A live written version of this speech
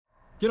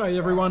G'day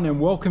everyone and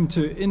welcome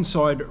to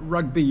Inside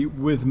Rugby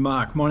with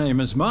Mark. My name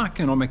is Mark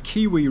and I'm a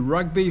Kiwi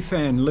rugby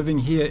fan living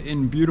here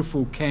in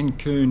beautiful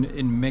Cancun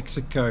in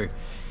Mexico.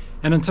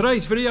 And in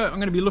today's video I'm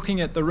going to be looking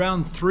at the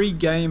round 3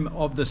 game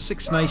of the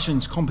Six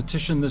Nations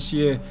competition this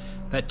year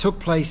that took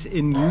place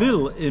in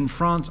Lille in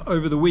France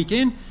over the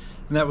weekend,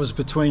 and that was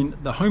between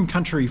the home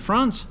country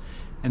France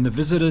and the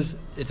visitors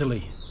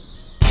Italy.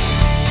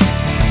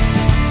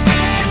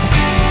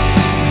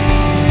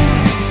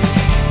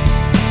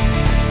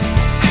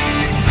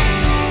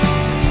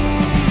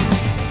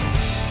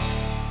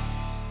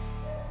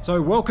 So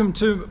welcome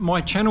to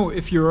my channel.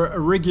 If you're a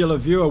regular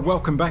viewer,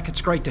 welcome back. It's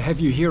great to have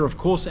you here, of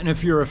course. And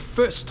if you're a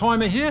first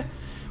timer here,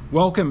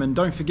 welcome. And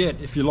don't forget,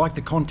 if you like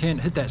the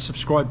content, hit that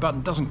subscribe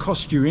button. It doesn't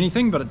cost you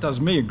anything, but it does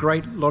me a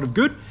great lot of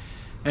good.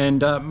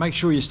 And make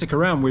sure you stick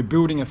around. We're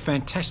building a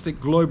fantastic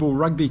global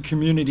rugby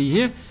community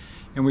here,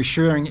 and we're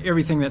sharing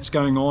everything that's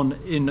going on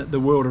in the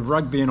world of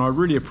rugby. And I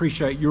really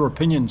appreciate your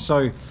opinion.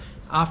 So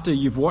after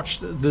you've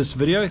watched this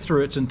video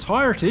through its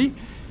entirety,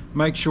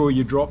 make sure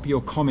you drop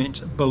your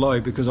comment below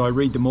because I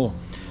read them all.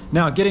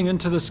 Now, getting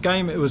into this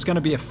game, it was going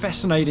to be a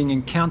fascinating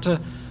encounter.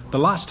 The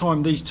last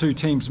time these two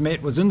teams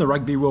met was in the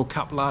Rugby World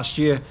Cup last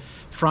year.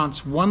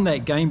 France won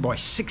that game by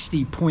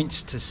 60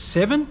 points to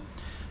 7.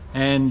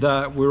 And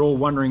we're all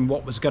wondering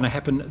what was going to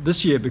happen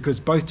this year because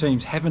both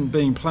teams haven't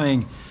been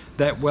playing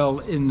that well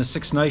in the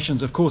Six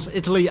Nations. Of course,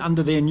 Italy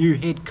under their new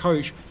head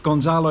coach,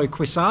 Gonzalo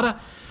Quesada,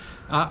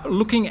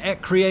 looking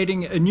at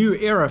creating a new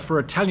era for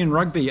Italian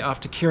rugby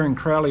after Kieran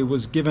Crowley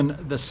was given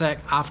the sack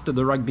after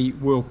the Rugby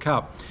World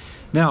Cup.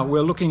 Now,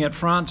 we're looking at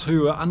France,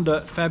 who are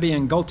under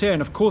Fabien Galtier,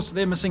 and of course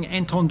they're missing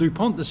Antoine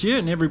Dupont this year,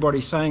 and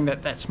everybody's saying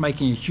that that's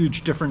making a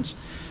huge difference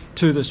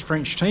to this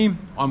French team.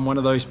 I'm one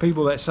of those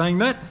people that's saying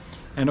that,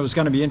 and it was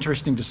going to be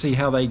interesting to see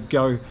how they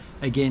go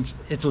against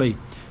Italy.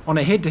 On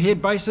a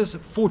head-to-head basis,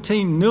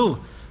 14-0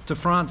 to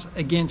France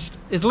against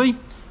Italy.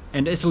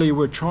 And Italy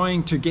were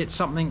trying to get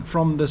something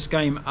from this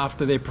game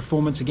after their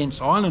performance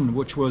against Ireland,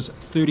 which was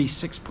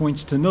 36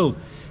 points to 0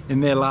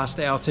 in their last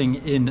outing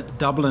in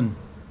Dublin.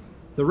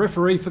 The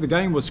referee for the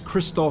game was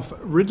Christophe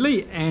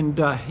Ridley, and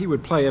he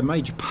would play a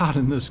major part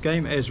in this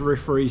game, as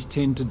referees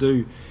tend to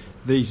do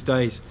these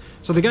days.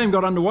 So the game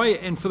got underway,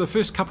 and for the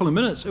first couple of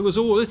minutes it was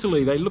all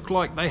Italy. They looked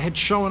like they had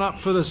shown up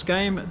for this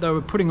game. They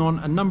were putting on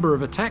a number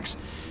of attacks,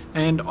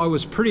 and I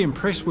was pretty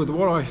impressed with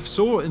what I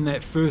saw in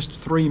that first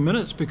 3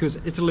 minutes because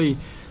Italy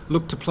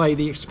looked to play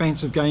the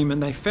expansive game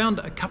and they found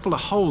a couple of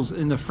holes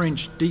in the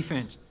French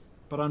defense.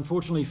 But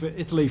unfortunately for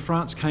Italy,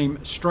 France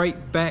came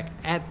straight back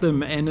at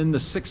them, and in the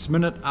 6th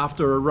minute,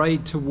 after a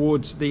raid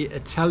towards the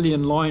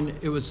Italian line,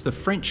 it was the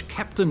French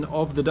captain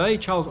of the day,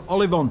 Charles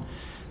Olivon,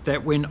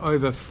 that went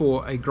over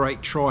for a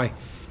great try.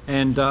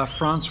 And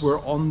France were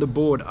on the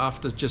board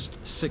after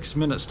just 6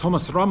 minutes.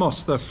 Thomas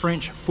Ramos, the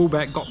French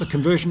fullback, got the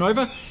conversion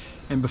over,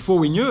 and before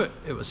we knew it,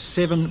 it was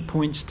 7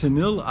 points to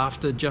 0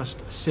 after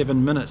just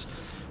 7 minutes.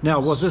 Now,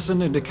 was this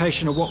an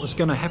indication of what was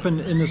going to happen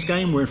in this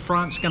game? Were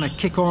France going to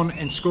kick on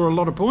and score a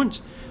lot of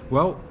points?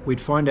 Well, we'd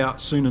find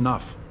out soon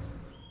enough.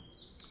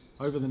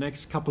 Over the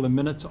next couple of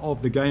minutes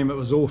of the game, it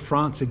was all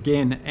France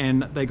again,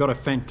 and they got a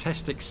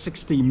fantastic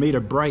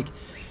 60-metre break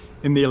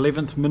in the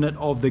 11th minute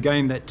of the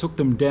game that took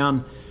them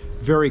down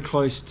very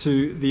close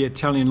to the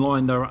Italian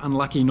line. They were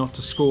unlucky not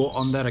to score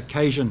on that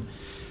occasion.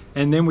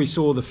 And then we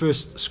saw the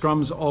first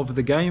scrums of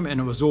the game, and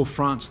it was all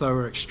France. They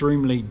were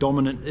extremely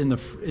dominant in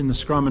the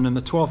scrum, and in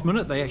the 12th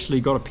minute they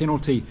actually got a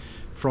penalty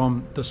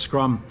from the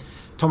scrum.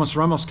 Thomas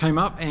Ramos came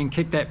up and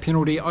kicked that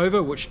penalty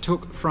over, which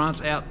took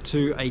France out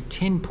to a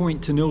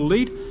 10-point-to-0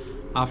 lead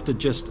after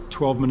just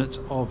 12 minutes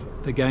of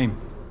the game.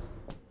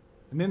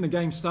 And then the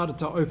game started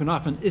to open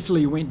up, and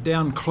Italy went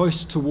down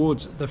close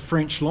towards the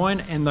French line,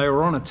 and they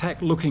were on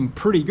attack looking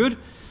pretty good.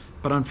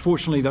 But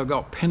unfortunately they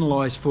got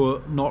penalised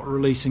for not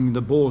releasing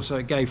the ball, so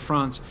it gave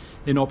France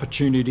an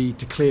opportunity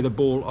to clear the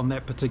ball on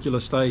that particular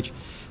stage.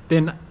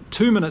 Then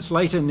 2 minutes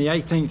later, in the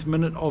 18th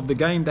minute of the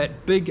game,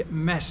 that big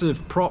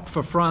massive prop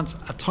for France,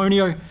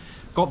 Antonio,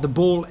 got the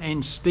ball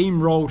and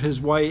steamrolled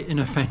his way in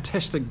a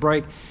fantastic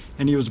break,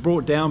 and he was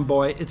brought down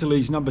by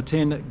Italy's number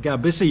 10,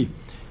 Garbisi.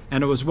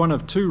 And it was one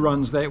of 2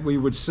 runs that we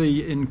would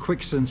see in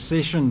quick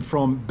succession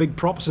from big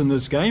props in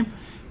this game.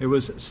 It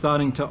was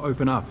starting to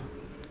open up.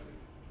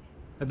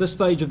 At this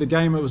stage of the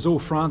game, it was all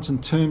France in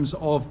terms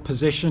of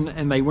possession,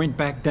 and they went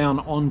back down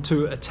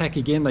onto attack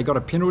again. They got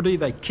a penalty.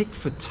 They kicked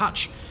for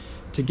touch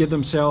to give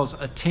themselves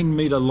a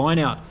 10-metre line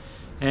out.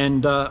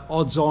 And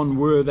odds on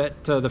were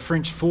that the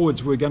French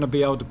forwards were going to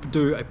be able to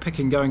do a pick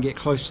and go and get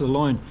close to the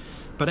line.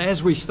 But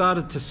as we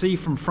started to see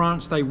from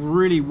France, they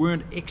really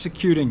weren't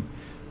executing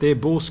their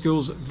ball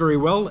skills very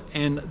well,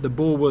 and the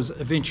ball was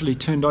eventually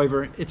turned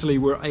over, and Italy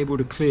were able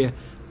to clear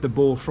the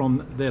ball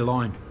from their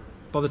line.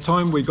 By the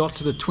time we got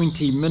to the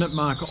 20-minute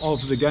mark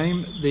of the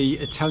game, the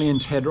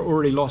Italians had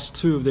already lost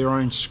 2 of their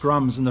own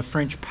scrums, and the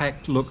French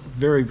pack looked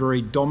very,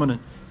 very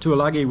dominant.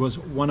 Tuilagi was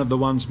one of the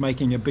ones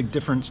making a big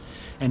difference,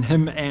 and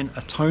him and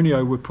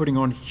Antonio were putting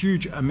on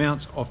huge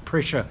amounts of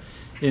pressure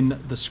in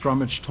the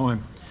scrummage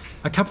time.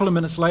 A couple of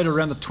minutes later,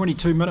 around the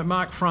 22-minute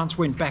mark, France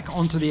went back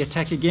onto the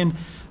attack again.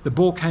 The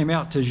ball came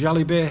out to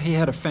Jalibert. He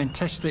had a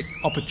fantastic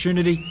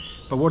opportunity,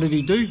 but what did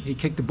he do? He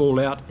kicked the ball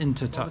out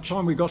into touch. By the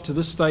time we got to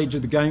this stage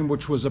of the game,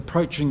 which was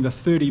approaching the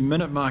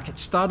 30-minute mark, it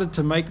started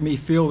to make me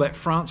feel that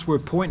France were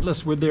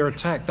pointless with their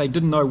attack. They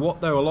didn't know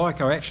what they were like.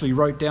 I actually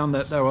wrote down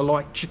that they were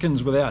like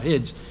chickens without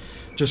heads,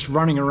 just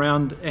running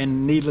around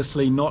and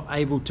needlessly not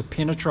able to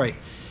penetrate.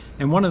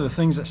 And one of the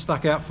things that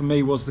stuck out for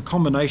me was the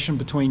combination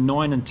between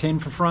 9 and 10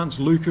 for France,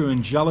 Lucu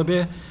and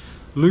Jalibert.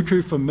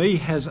 Lucu, for me,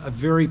 has a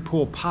very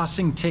poor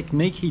passing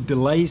technique. He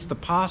delays the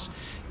pass,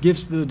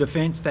 gives the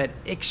defence that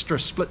extra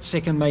split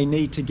second they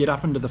need to get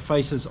up into the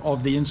faces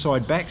of the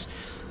inside backs.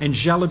 And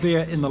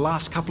Jalibert in the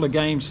last couple of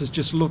games has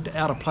just looked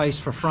out of place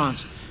for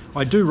France.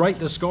 I do rate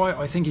this guy.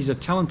 I think he's a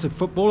talented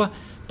footballer,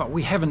 but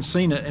we haven't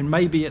seen it, and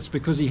maybe it's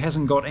because he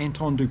hasn't got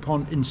Antoine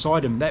Dupont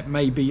inside him. That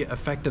may be a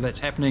factor that's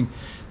happening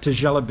to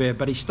Jalibert,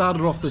 but he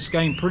started off this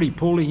game pretty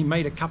poorly. He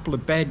made a couple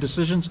of bad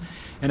decisions,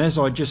 and as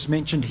I just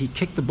mentioned, he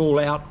kicked the ball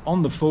out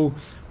on the full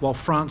while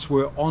France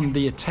were on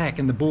the attack,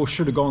 and the ball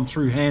should have gone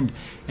through hand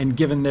and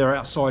given their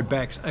outside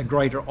backs a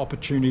greater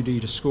opportunity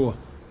to score.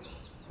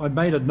 I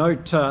made a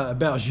note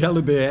about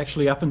Jalibert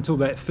actually up until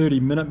that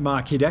 30-minute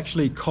mark. He'd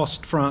actually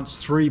cost France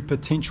 3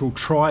 potential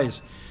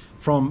tries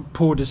from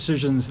poor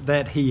decisions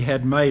that he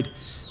had made.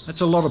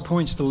 That's a lot of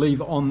points to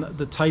leave on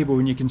the table,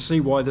 and you can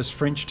see why this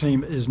French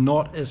team is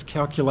not as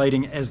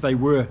calculating as they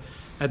were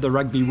at the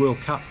Rugby World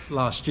Cup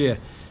last year.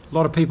 A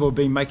lot of people have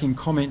been making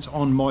comments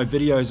on my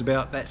videos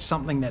about that's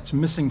something that's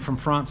missing from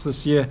France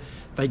this year.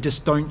 They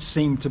just don't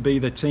seem to be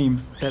the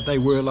team that they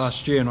were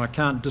last year, and I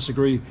can't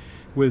disagree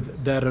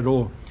with that at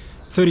all.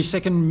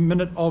 32nd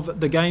minute of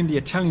the game, the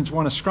Italians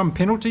won a scrum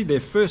penalty, their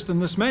first in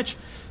this match,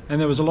 and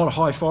there was a lot of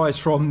high fives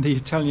from the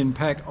Italian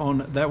pack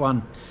on that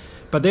one.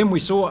 But then we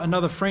saw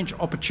another French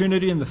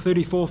opportunity in the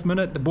 34th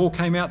minute. The ball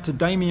came out to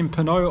Damien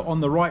Penaud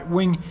on the right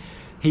wing.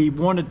 He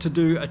wanted to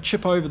do a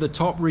chip over the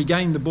top,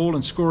 regain the ball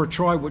and score a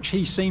try, which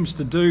he seems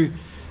to do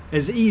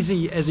as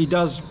easy as he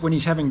does when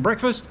he's having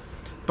breakfast.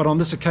 But on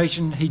this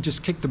occasion, he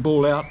just kicked the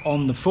ball out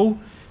on the full,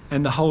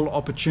 and the whole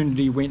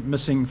opportunity went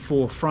missing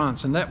for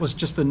France. And that was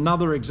just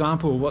another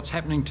example of what's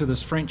happening to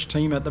this French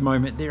team at the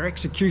moment. Their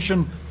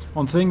execution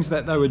on things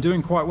that they were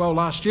doing quite well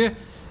last year,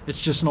 it's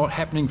just not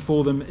happening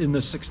for them in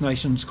the Six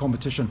Nations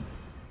competition.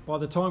 By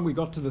the time we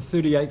got to the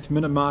 38th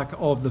minute mark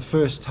of the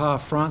first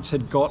half, France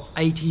had got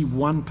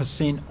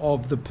 81%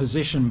 of the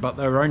possession, but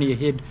they were only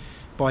ahead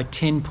by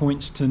 10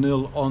 points to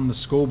nil on the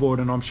scoreboard.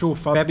 And I'm sure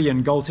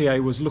Fabien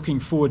Galtier was looking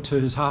forward to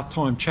his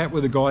halftime chat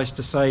with the guys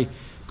to say,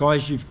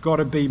 guys, you've got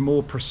to be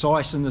more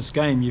precise in this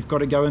game. You've got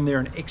to go in there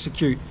and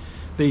execute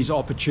these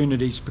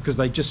opportunities, because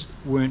they just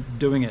weren't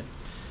doing it.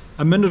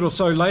 A minute or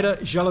so later,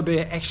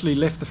 Jalibert actually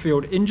left the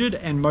field injured,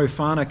 and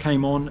Mofana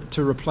came on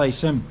to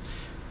replace him.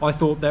 I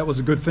thought that was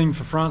a good thing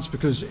for France,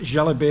 because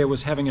Jalibert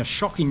was having a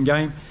shocking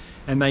game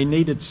and they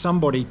needed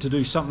somebody to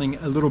do something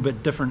a little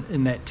bit different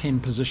in that 10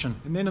 position.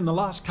 And then in the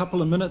last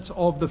couple of minutes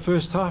of the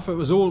first half, it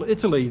was all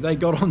Italy. They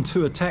got on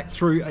to attack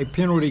through a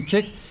penalty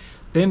kick.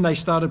 Then they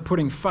started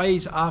putting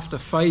phase after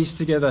phase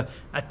together,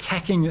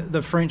 attacking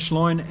the French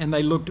line, and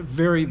they looked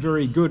very,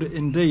 very good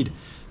indeed.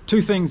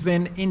 Two things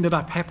then ended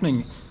up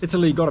happening.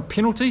 Italy got a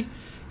penalty,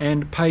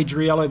 and Paige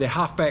Riello, their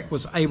halfback,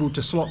 was able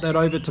to slot that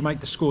over to make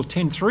the score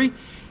 10-3.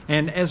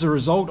 And as a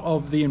result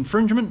of the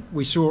infringement,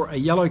 we saw a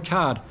yellow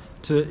card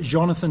to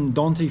Jonathan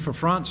Danty for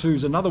France,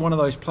 who's another one of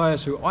those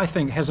players who I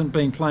think hasn't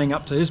been playing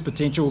up to his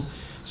potential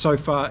so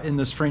far in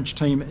this French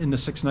team in the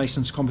Six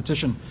Nations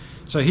competition.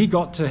 So he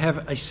got to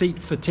have a seat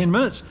for 10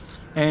 minutes,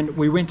 and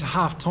we went to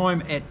half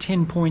time at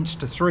 10 points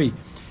to 3.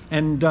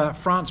 And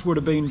France would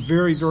have been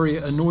very, very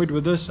annoyed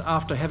with this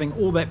after having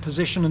all that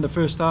possession in the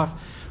first half,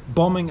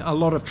 bombing a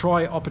lot of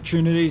try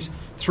opportunities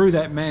through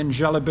that man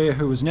Jalibert,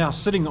 who was now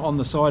sitting on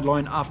the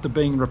sideline after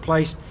being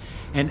replaced,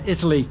 and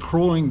Italy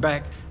crawling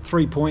back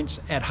 3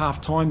 points at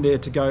half time there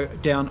to go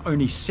down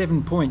only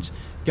 7 points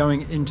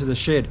going into the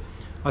shed.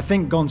 I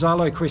think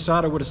Gonzalo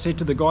Quesada would have said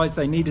to the guys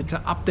they needed to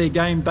up their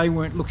game. They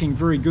weren't looking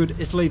very good,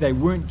 Italy. They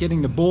weren't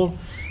getting the ball.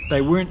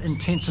 They weren't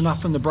intense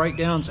enough in the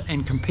breakdowns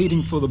and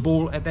competing for the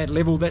ball at that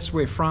level. That's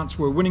where France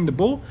were winning the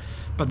ball.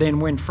 But then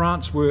when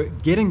France were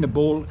getting the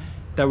ball,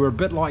 they were a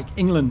bit like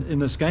England in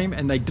this game,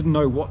 and they didn't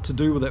know what to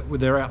do with it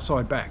with their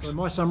outside backs. So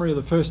my summary of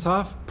the first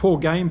half, poor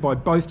game by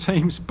both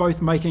teams,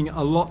 both making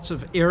lots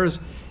of errors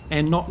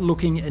and not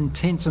looking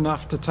intense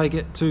enough to take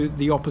it to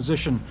the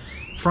opposition.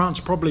 France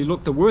probably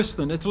looked the worse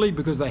than Italy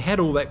because they had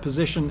all that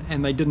possession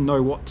and they didn't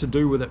know what to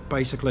do with it,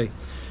 basically.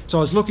 So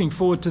I was looking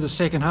forward to the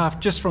second half,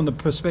 just from the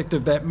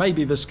perspective that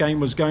maybe this game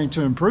was going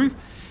to improve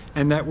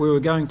and that we were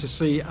going to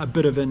see a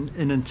bit of an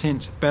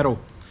intense battle.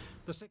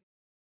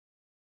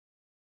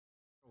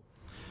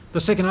 The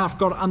second half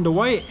got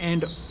underway,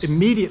 and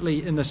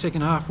immediately in the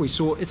second half we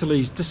saw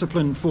Italy's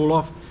discipline fall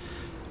off.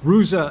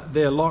 Ruza,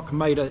 their lock,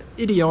 made an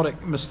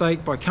idiotic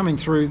mistake by coming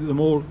through the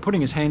maul, putting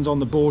his hands on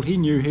the ball. He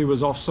knew he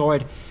was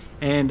offside,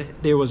 and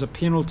there was a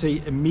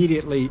penalty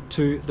immediately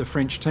to the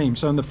French team.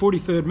 So in the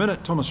 43rd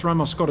minute, Thomas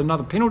Ramos got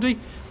another penalty,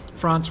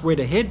 France went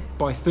ahead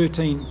by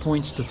 13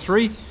 points to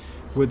 3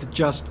 with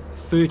just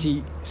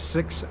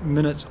 36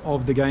 minutes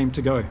of the game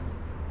to go.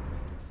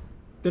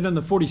 Then in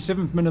the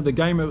 47th minute of the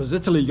game, it was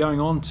Italy going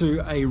on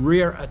to a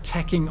rear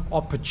attacking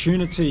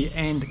opportunity,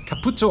 and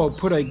Caputo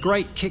put a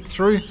great kick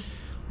through.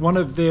 One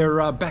of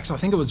their backs, I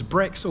think it was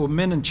Brex or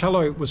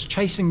Menincello, was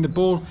chasing the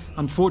ball.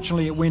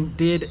 Unfortunately, it went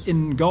dead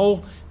in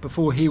goal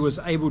before he was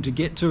able to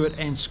get to it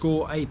and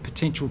score a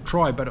potential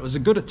try. But it was a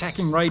good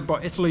attacking raid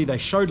by Italy. They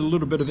showed a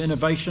little bit of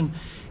innovation,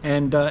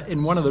 and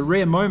in one of the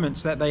rare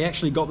moments that they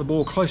actually got the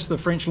ball close to the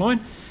French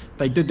line,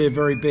 they did their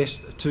very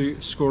best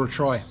to score a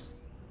try.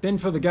 Then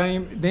for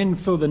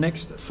the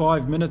next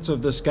 5 minutes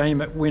of this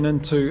game, it went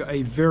into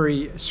a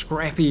very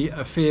scrappy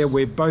affair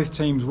where both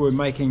teams were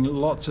making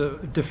lots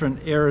of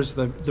different errors.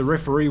 The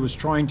referee was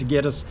trying to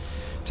get us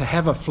to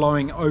have a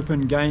flowing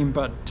open game,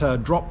 but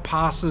drop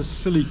passes,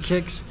 silly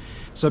kicks.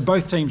 So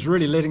both teams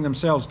really letting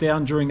themselves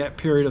down during that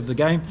period of the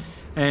game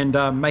and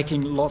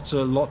making lots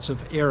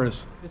of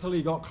errors.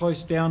 Italy got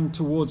close down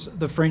towards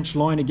the French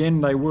line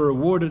again. They were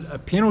awarded a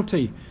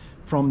penalty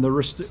from the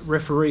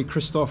referee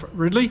Christophe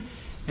Ridley,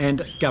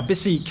 and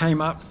Garbissi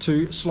came up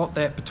to slot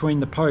that between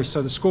the posts.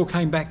 So the score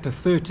came back to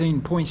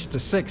 13 points to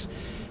 6.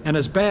 And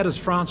as bad as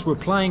France were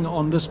playing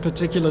on this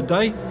particular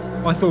day,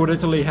 I thought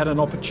Italy had an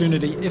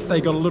opportunity, if they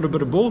got a little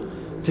bit of ball,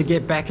 to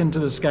get back into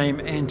this game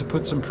and to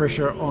put some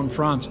pressure on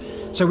France.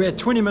 So we had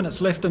 20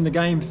 minutes left in the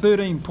game,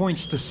 13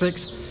 points to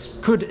 6.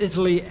 Could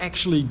Italy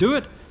actually do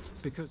it?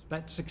 Because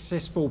that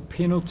successful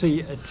penalty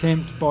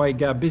attempt by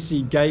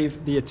Garbissi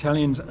gave the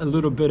Italians a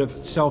little bit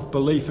of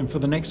self-belief, and for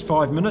the next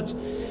 5 minutes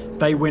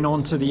they went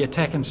on to the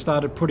attack and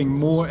started putting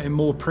more and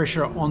more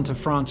pressure onto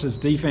France's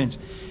defence,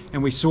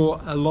 and we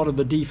saw a lot of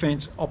the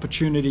defence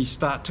opportunities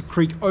start to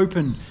creak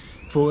open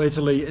for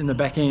Italy in the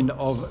back end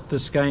of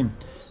this game.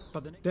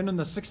 But then in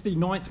the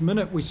 69th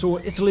minute we saw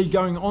Italy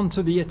going on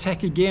to the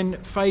attack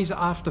again, phase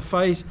after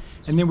phase,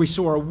 and then we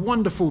saw a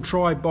wonderful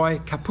try by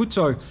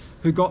Caputo,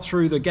 who got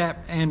through the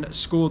gap and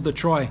scored the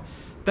try.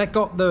 That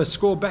got the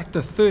score back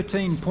to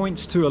 13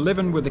 points to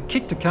 11 with a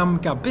kick to come.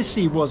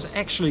 Garbissi was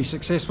actually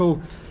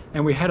successful,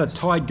 and we had a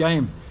tied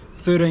game,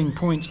 13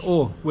 points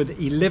all, with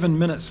 11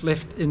 minutes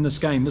left in this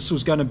game. This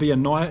was going to be a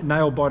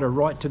nail-biter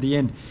right to the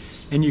end.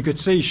 And you could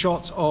see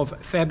shots of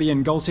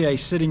Fabien Gaultier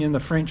sitting in the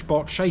French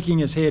box, shaking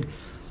his head,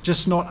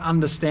 just not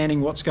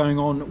understanding what's going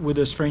on with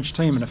this French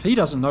team. And if he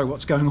doesn't know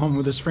what's going on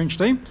with this French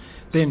team,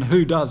 then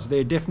who does?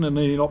 They're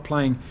definitely not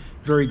playing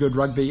very good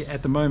rugby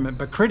at the moment.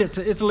 But credit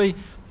to Italy,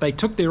 they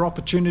took their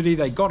opportunity,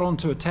 they got on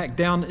to attack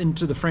down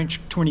into the French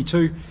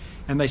 22,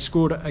 and they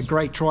scored a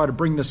great try to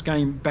bring this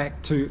game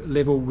back to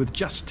level with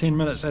just 10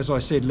 minutes, as I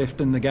said,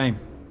 left in the game.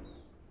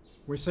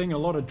 We're seeing a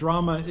lot of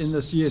drama in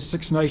this year's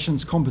Six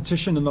Nations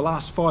competition. In the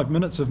last 5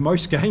 minutes of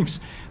most games,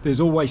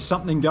 there's always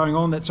something going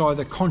on that's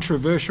either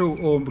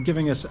controversial or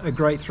giving us a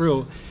great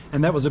thrill,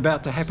 and that was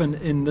about to happen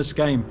in this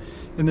game.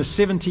 In the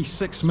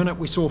 76th minute,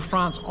 we saw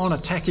France on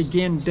attack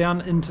again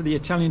down into the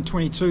Italian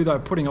 22. They were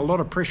putting a lot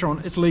of pressure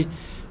on Italy.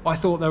 I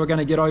thought they were going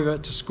to get over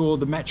to score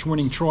the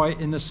match-winning try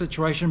in this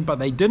situation, but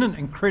they didn't,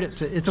 and credit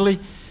to Italy.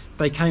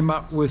 They came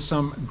up with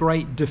some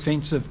great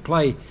defensive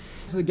play.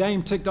 As the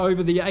game ticked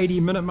over the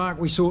 80-minute mark,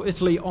 we saw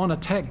Italy on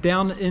attack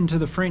down into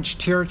the French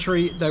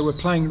territory. They were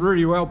playing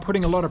really well,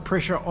 putting a lot of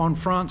pressure on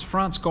France.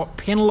 France got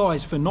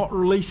penalised for not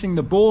releasing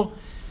the ball.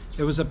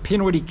 There was a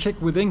penalty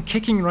kick within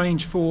kicking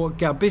range for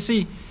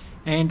Garbissi,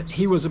 and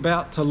he was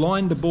about to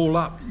line the ball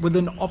up with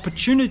an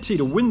opportunity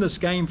to win this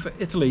game for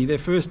Italy, their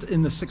first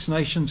in the Six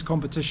Nations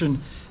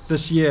competition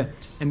this year,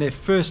 and their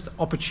first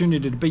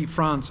opportunity to beat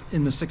France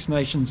in the Six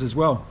Nations as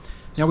well.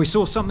 Now we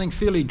saw something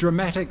fairly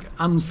dramatic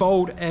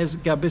unfold as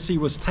Garbissi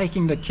was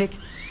taking the kick.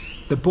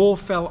 The ball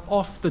fell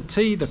off the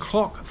tee. The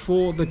clock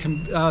for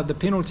the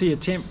penalty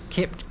attempt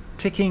kept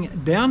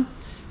ticking down.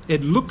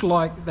 It looked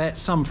like that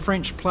some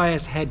French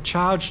players had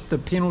charged the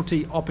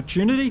penalty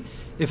opportunity.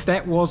 If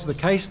that was the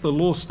case, the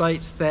law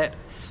states that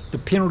the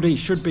penalty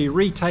should be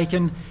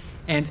retaken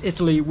and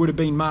Italy would have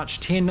been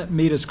marched 10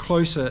 metres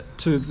closer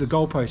to the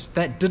goalpost.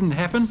 That didn't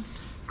happen.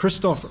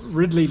 Christophe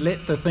Ridley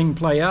let the thing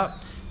play out.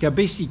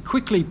 Garbissi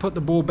quickly put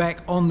the ball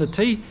back on the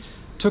tee,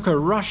 took a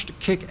rushed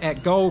kick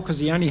at goal because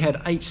he only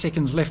had 8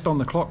 seconds left on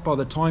the clock by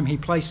the time he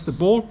placed the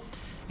ball,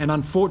 and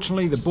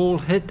unfortunately the ball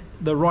hit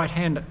the right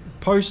hand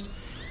post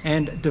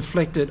and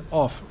deflected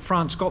off.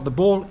 France got the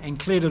ball and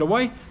cleared it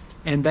away,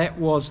 and that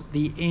was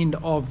the end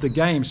of the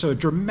game. So a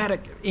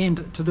dramatic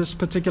end to this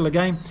particular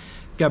game.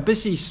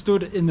 Garbissi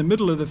stood in the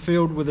middle of the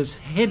field with his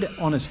head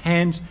on his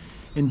hands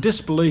in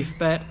disbelief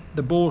that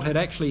the ball had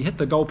actually hit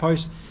the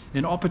goalpost.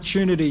 An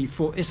opportunity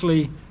for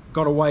Italy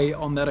got away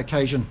on that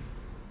occasion.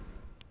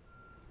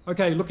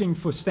 Okay, looking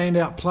for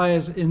standout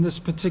players in this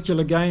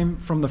particular game.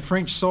 From the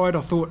French side,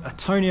 I thought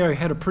Antonio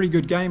had a pretty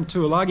good game.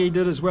 Tuilagi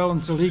did as well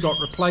until he got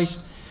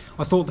replaced.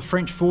 I thought the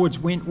French forwards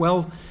went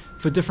well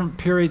for different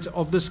periods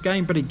of this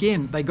game, but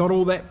again, they got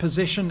all that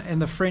possession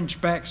and the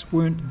French backs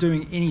weren't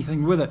doing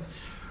anything with it.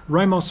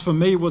 Ramos, for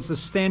me, was the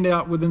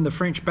standout within the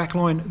French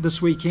backline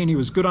this weekend. He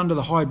was good under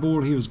the high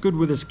ball, he was good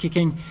with his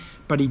kicking,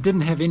 but he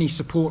didn't have any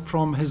support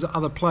from his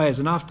other players.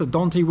 And after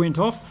Dante went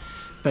off,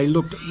 they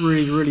looked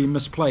really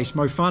misplaced.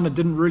 Mofana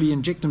didn't really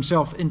inject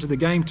himself into the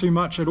game too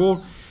much at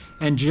all,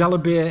 and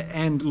Jalabert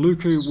and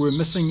Luku were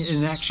missing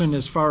in action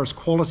as far as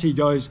quality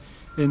goes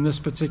in this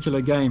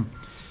particular game.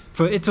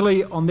 For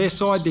Italy, on their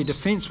side, their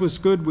defence was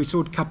good. We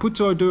saw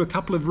Caputo do a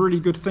couple of really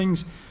good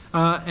things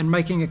and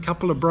making a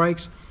couple of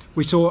breaks.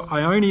 We saw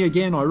Ione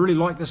again. I really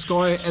like this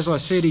guy. As I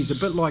said, he's a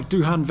bit like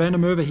Duhan van der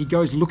Merwe. He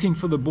goes looking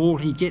for the ball.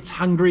 He gets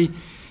hungry.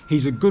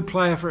 He's a good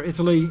player for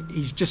Italy.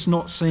 He's just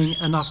not seeing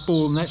enough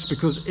ball, and that's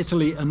because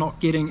Italy are not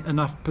getting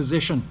enough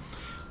possession.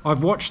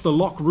 I've watched the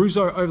Lock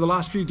Russo over the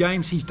last few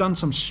games. He's done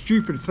some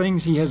stupid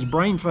things. He has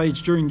brain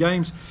fades during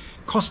games,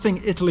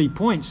 costing Italy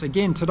points.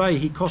 Again today,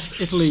 he cost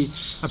Italy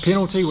a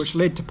penalty which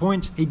led to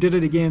points. He did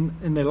it again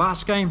in their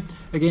last game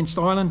against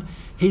Ireland.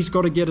 He's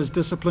got to get his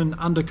discipline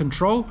under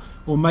control,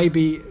 or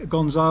maybe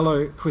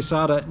Gonzalo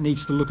Quesada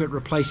needs to look at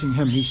replacing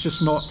him. He's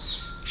just not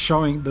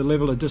showing the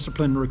level of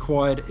discipline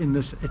required in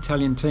this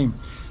Italian team.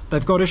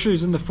 They've got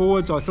issues in the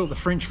forwards. I thought the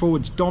French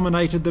forwards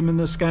dominated them in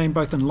this game,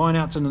 both in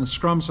lineouts and in the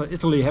scrum, so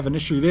Italy have an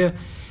issue there.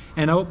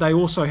 And they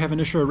also have an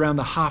issue around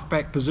the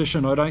halfback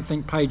position. I don't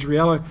think Paige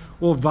Riello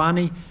or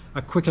Varney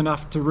are quick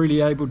enough to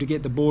really able to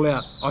get the ball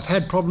out. I've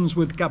had problems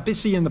with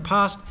Gabissi in the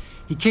past.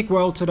 He kicked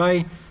well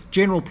today.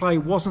 General play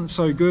wasn't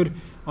so good.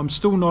 I'm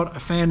still not a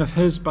fan of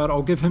his, but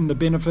I'll give him the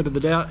benefit of the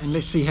doubt, and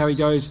let's see how he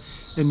goes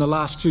in the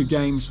last two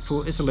games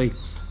for Italy.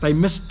 They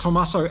missed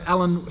Tommaso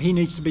Allen. He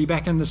needs to be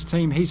back in this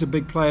team. He's a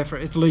big player for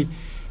Italy,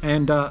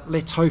 and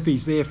let's hope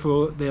he's there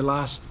for their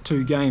last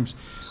two games.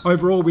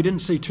 Overall, we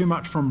didn't see too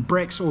much from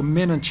Brex or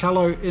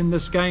Menoncello in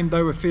this game.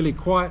 They were fairly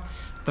quiet.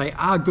 They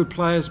are good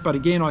players, but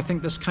again, I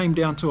think this came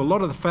down to a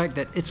lot of the fact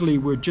that Italy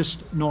were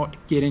just not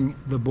getting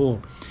the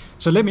ball.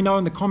 So let me know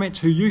in the comments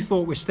who you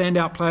thought were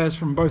standout players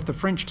from both the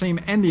French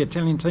team and the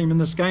Italian team in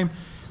this game.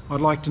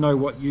 I'd like to know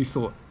what you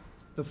thought.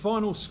 The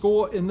final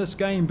score in this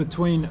game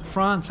between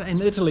France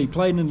and Italy,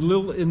 played in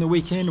Lille in the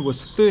weekend,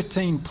 was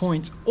 13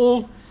 points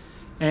all.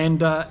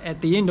 And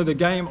at the end of the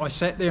game, I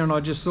sat there and I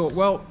just thought,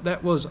 well,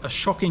 that was a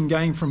shocking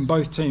game from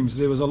both teams.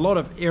 There was a lot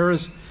of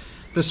errors.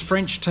 This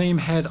French team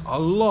had a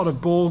lot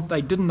of ball.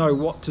 They didn't know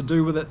what to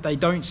do with it. They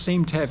don't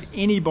seem to have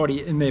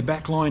anybody in their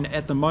back line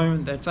at the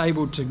moment that's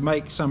able to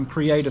make some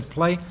creative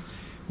play.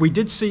 We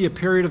did see a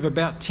period of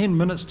about 10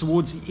 minutes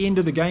towards the end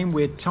of the game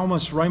where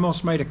Thomas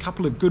Ramos made a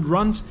couple of good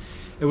runs.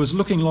 It was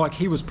looking like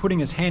he was putting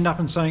his hand up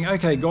and saying,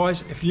 okay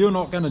guys, if you're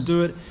not going to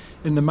do it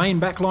in the main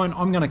back line,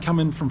 I'm going to come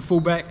in from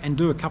fullback and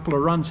do a couple of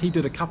runs. He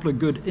did a couple of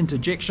good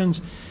interjections,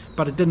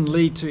 but it didn't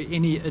lead to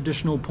any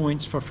additional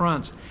points for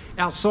France.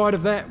 Outside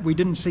of that, we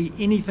didn't see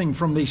anything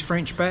from these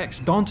French backs.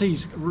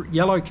 Dante's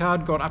yellow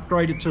card got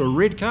upgraded to a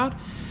red card,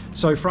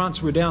 so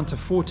France were down to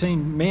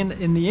 14 men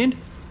in the end.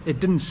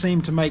 It didn't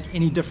seem to make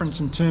any difference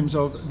in terms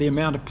of the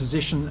amount of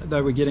possession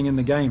they were getting in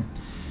the game.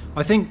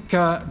 I think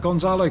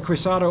Gonzalo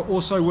Quesada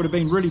also would have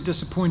been really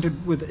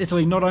disappointed with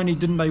Italy. Not only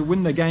didn't they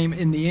win the game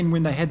in the end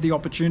when they had the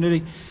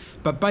opportunity,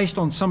 but based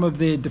on some of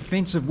their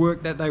defensive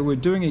work that they were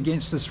doing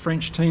against this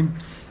French team,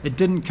 it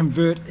didn't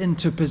convert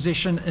into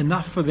possession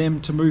enough for them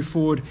to move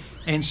forward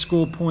and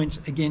score points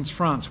against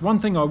France. One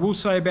thing I will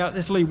say about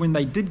Italy, when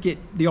they did get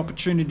the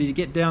opportunity to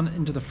get down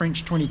into the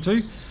French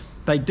 22,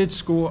 they did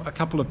score a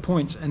couple of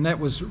points, and that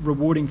was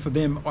rewarding for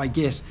them, I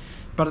guess.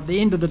 But at the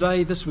end of the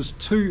day, this was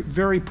two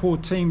very poor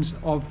teams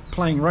of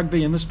playing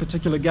rugby in this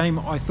particular game,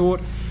 I thought.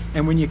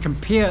 And when you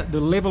compare the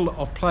level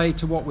of play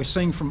to what we're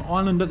seeing from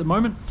Ireland at the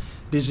moment,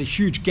 there's a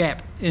huge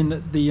gap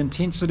in the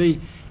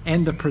intensity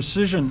and the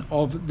precision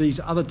of these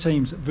other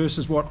teams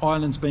versus what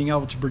Ireland's being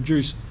able to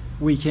produce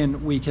week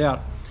in, week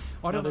out.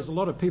 There's a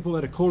lot of people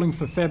that are calling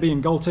for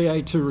Fabien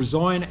Galtier to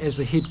resign as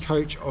the head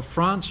coach of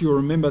France. You'll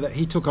remember that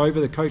he took over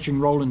the coaching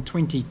role in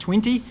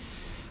 2020.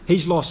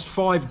 He's lost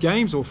 5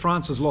 games, or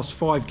France has lost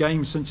 5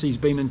 games since he's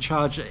been in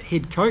charge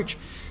head coach.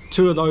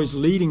 2 of those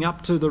leading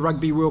up to the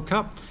Rugby World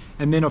Cup.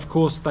 And then, of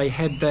course, they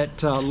had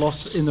that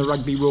loss in the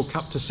Rugby World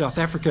Cup to South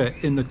Africa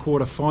in the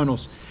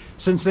quarterfinals.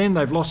 Since then,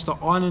 they've lost to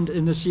Ireland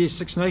in this year's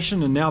Six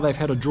Nations, and now they've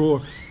had a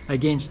draw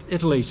against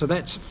Italy. So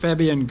that's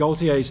Fabien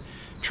Galtier's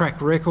track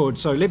record.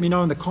 So let me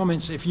know in the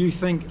comments if you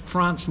think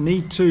France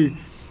need to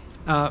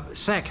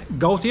sack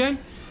Galtier.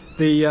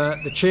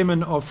 The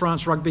chairman of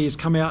France Rugby has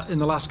come out in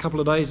the last couple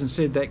of days and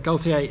said that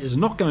Galtier is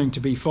not going to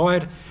be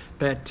fired,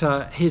 that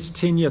his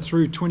tenure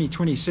through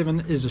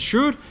 2027 is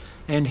assured,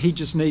 and he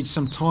just needs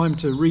some time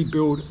to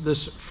rebuild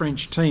this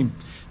French team.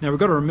 Now, we've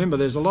got to remember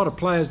there's a lot of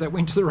players that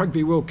went to the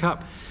Rugby World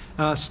Cup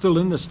still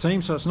in this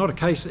team, so it's not a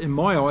case, in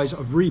my eyes,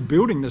 of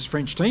rebuilding this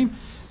French team.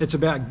 It's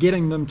about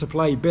getting them to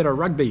play better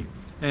rugby,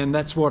 and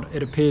that's what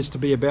it appears to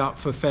be about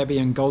for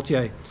Fabien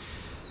Galtier.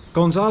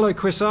 Gonzalo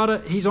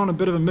Quesada, he's on a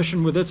bit of a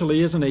mission with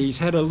Italy, isn't he? He's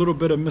had a little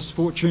bit of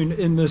misfortune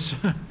in this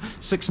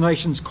Six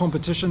Nations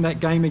competition.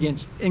 That game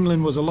against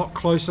England was a lot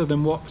closer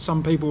than what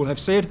some people have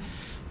said.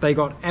 They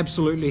got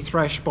absolutely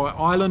thrashed by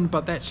Ireland,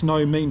 but that's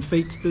no mean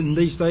feat in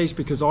these days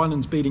because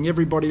Ireland's beating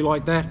everybody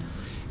like that.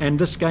 And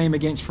this game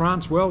against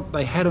France, well,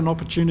 they had an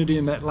opportunity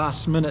in that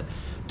last minute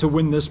to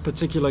win this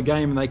particular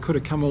game, and they could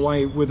have come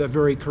away with a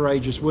very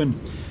courageous win.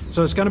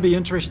 So it's going to be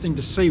interesting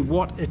to see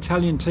what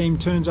Italian team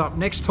turns up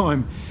next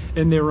time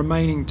in their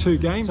remaining 2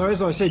 games. So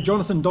as I said,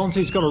 Jonathan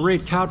Dante's got a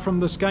red card from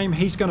this game.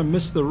 He's going to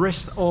miss the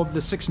rest of the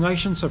Six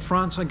Nations, so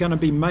France are going to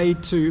be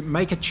made to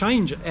make a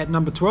change at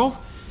number 12.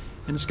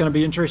 And it's going to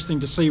be interesting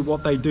to see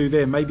what they do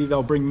there. Maybe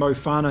they'll bring Mo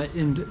Fana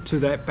into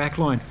that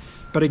backline.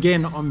 But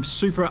again, I'm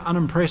super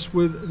unimpressed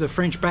with the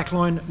French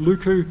backline.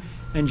 Luku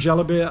and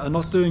Jalabert are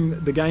not doing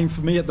the game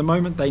for me at the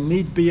moment. They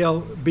need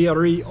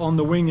Biarri on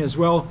the wing as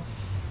well.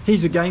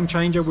 He's a game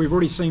changer. We've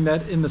already seen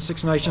that in the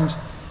Six Nations,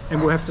 and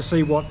we'll have to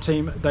see what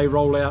team they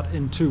roll out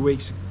in 2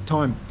 weeks'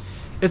 time.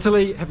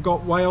 Italy have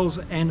got Wales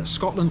and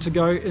Scotland to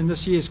go in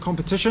this year's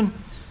competition.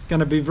 Going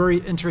to be very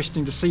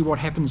interesting to see what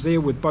happens there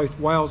with both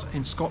Wales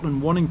and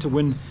Scotland wanting to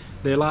win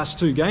their last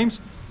 2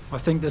 games. I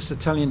think this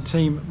Italian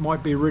team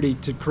might be ready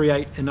to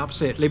create an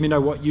upset. Let me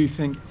know what you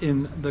think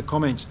in the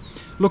comments.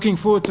 Looking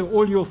forward to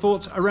all your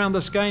thoughts around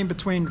this game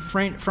between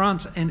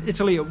France and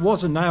Italy. It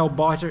was a nail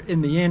biter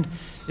in the end.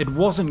 It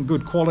wasn't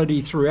good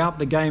quality throughout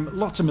the game.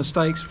 Lots of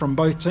mistakes from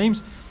both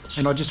teams,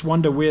 and I just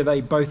wonder where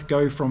they both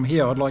go from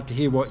here. I'd like to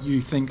hear what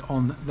you think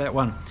on that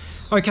one.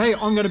 Okay,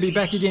 I'm going to be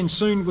back again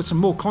soon with some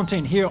more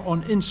content here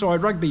on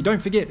Inside Rugby.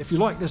 Don't forget, if you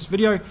like this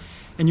video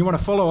and you want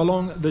to follow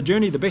along the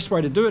journey, the best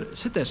way to do it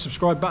is hit that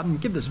subscribe button,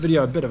 give this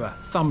video a bit of a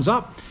thumbs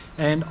up,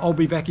 and I'll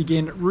be back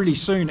again really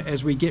soon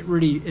as we get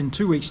ready in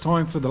 2 weeks'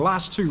 time for the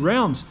last 2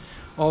 rounds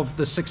of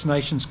the Six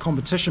Nations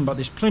competition. But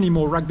there's plenty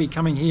more rugby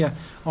coming here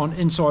on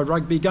Inside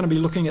Rugby. Going to be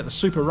looking at the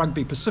Super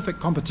Rugby Pacific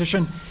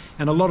competition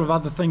and a lot of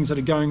other things that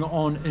are going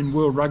on in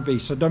World Rugby,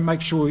 so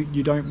make sure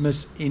you don't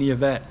miss any of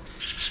that.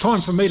 It's time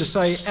for me to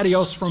say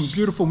adios from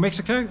beautiful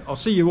Mexico. I'll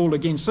see you all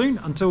again soon.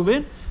 Until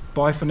then,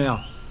 bye for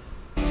now.